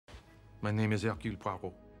My name is Hercule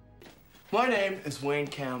Poirot. My name is Wayne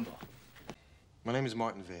Campbell. My name is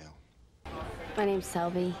Martin Vale. My name's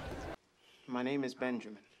Selby. My name is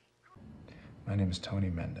Benjamin. My name is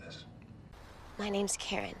Tony Mendez. My name's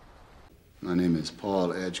Karen. My name is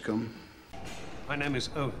Paul Edgecombe. My name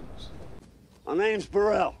is Owens. My name's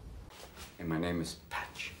Burrell. And my name is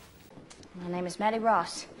Patch. My name is Maddie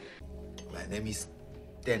Ross. My name is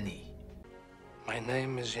Denny. My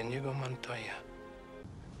name is Inigo Montoya.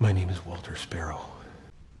 My name is Walter Sparrow.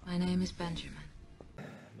 My name is Benjamin.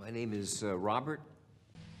 My name is Robert.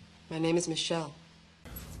 My name is Michelle.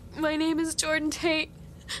 My name is Jordan Tate.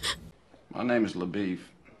 My name is LaBeef.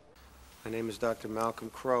 My name is Dr. Malcolm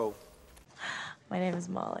Crowe. My name is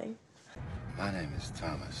Molly. My name is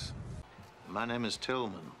Thomas. My name is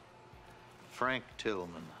Tillman. Frank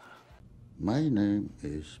Tillman. My name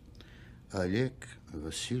is Oleg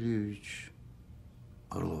Vasilyevich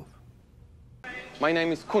Orlov. My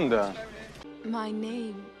name is Kunda. My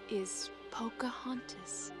name is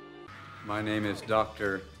Pocahontas. My name is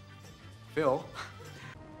Dr. Phil.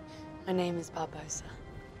 My name is Barbosa.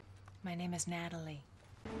 My name is Natalie.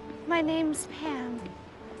 My name's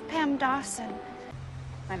Pam Dawson.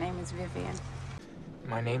 My name is Vivian.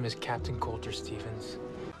 My name is Captain Coulter Stevens.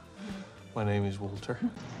 My name is Walter.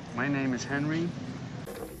 My name is Henry.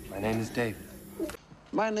 My name is David.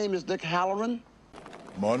 My name is Dick Halloran.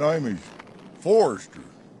 My name is Forrester.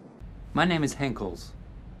 My name is Henkels.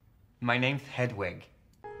 My name's Hedwig.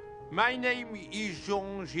 My name is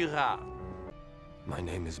Jean Girard. My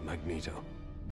name is Magneto.